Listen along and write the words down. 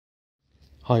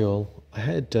Hi all, I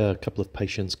had a couple of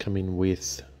patients come in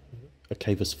with a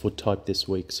cavus foot type this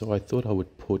week, so I thought I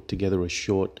would put together a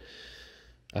short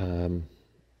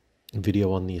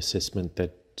video on the assessment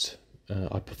that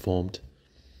I performed.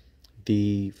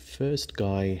 The first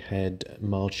guy had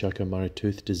mild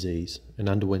Charcot-Marie-Tooth disease and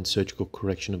underwent surgical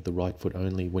correction of the right foot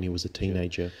only when he was a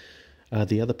teenager.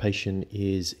 The other patient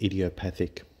is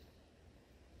idiopathic.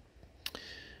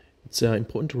 It's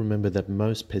important to remember that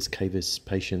most Pes Cavus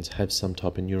patients have some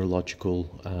type of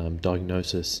neurological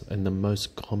diagnosis, and the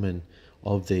most common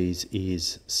of these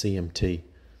is CMT.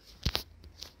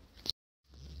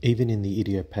 Even in the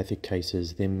idiopathic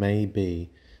cases, there may be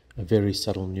a very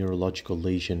subtle neurological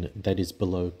lesion that is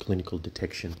below clinical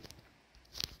detection.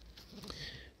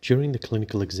 During the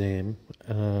clinical exam,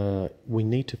 we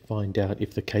need to find out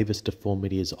if the cavus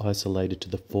deformity is isolated to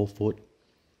the forefoot,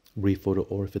 rear foot,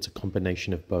 or if it's a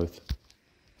combination of both.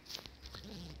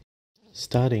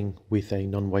 Starting with a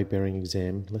non-weightbearing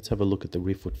exam, let's have a look at the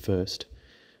rear foot first.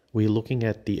 We're looking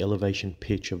at the elevation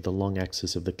pitch of the long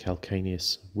axis of the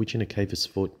calcaneus, which in a cavus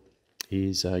foot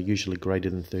is usually greater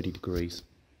than 30 degrees.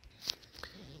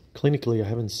 Clinically, I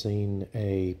haven't seen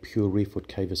a pure rear foot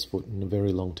cavus foot in a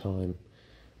very long time.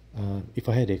 If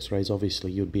I had x-rays,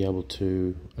 obviously you'd be able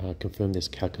to confirm this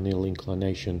calcaneal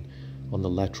inclination on the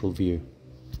lateral view.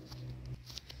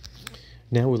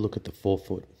 Now we'll look at the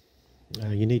forefoot.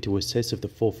 You need to assess if the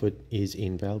forefoot is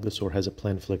in valgus or has a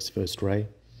planflex first ray.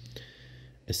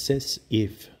 Assess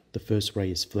if the first ray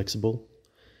is flexible.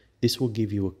 This will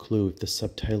give you a clue if the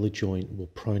subtalar joint will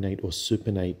pronate or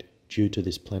supinate due to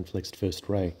this planflexed first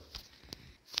ray.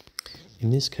 In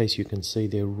this case, you can see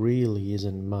there really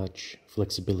isn't much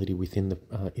flexibility within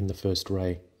in the first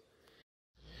ray.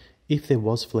 If there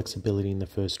was flexibility in the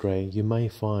first ray, you may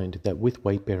find that with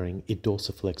weight bearing, it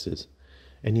dorsiflexes,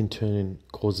 and in turn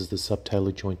causes the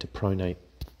subtalar joint to pronate.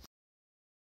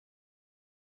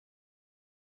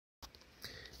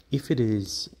 If it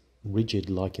is rigid,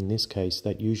 like in this case,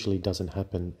 that usually doesn't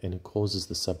happen, and it causes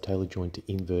the subtalar joint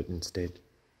to invert instead.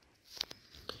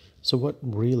 So what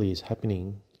really is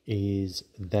happening is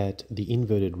that the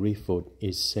inverted rear foot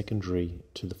is secondary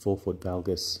to the forefoot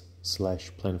valgus /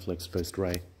 planflex first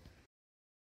ray.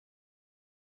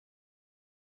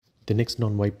 The next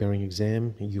non-weight bearing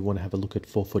exam, you want to have a look at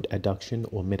forefoot adduction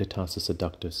or metatarsus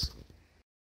adductus.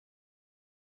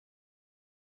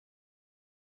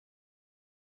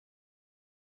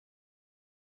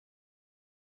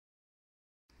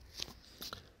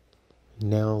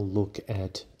 Now look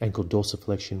at ankle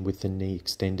dorsiflexion with the knee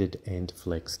extended and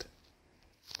flexed.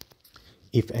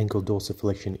 If ankle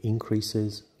dorsiflexion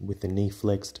increases with the knee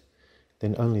flexed,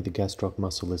 then only the gastroc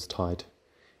muscle is tight.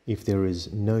 If there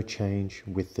is no change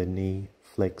with the knee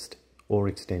flexed or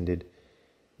extended,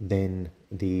 then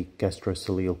the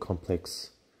gastrocoelial complex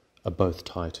are both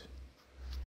tight.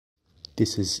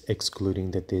 This is excluding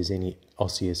that there's any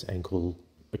osseous ankle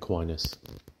equinus.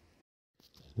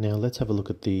 Now let's have a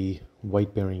look at the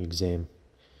weight-bearing exam.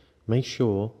 Make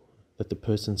sure that the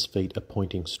person's feet are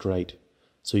pointing straight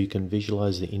so you can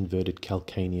visualize the inverted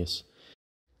calcaneus.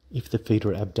 If the feet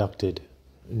are abducted,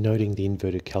 noting the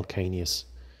inverted calcaneus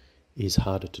is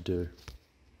harder to do.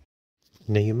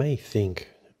 Now you may think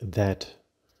that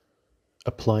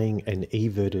applying an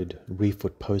everted rear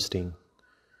foot posting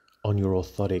on your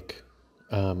orthotic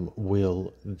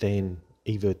will then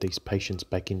evert these patients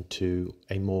back into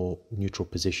a more neutral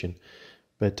position,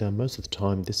 but most of the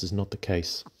time this is not the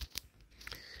case.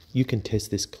 You can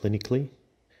test this clinically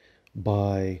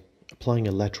by applying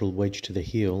a lateral wedge to the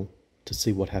heel to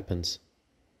see what happens.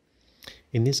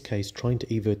 In this case, trying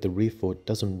to evert the rear foot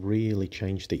doesn't really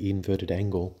change the inverted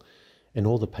angle, and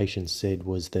all the patients said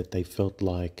was that they felt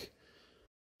like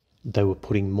they were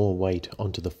putting more weight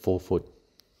onto the forefoot.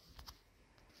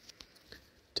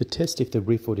 To test if the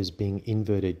rear foot is being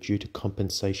inverted due to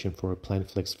compensation for a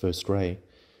planflex first ray,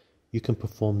 you can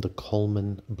perform the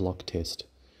Coleman block test.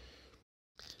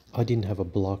 I didn't have a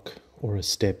block or a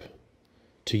step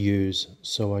to use,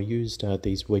 so I used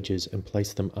these wedges and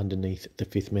placed them underneath the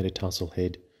fifth metatarsal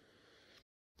head.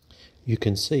 You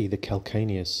can see the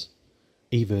calcaneus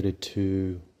everted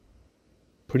to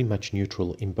pretty much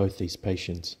neutral in both these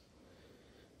patients.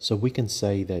 So we can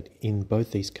say that in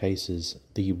both these cases,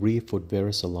 the rear foot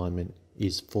varus alignment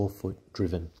is forefoot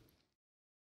driven.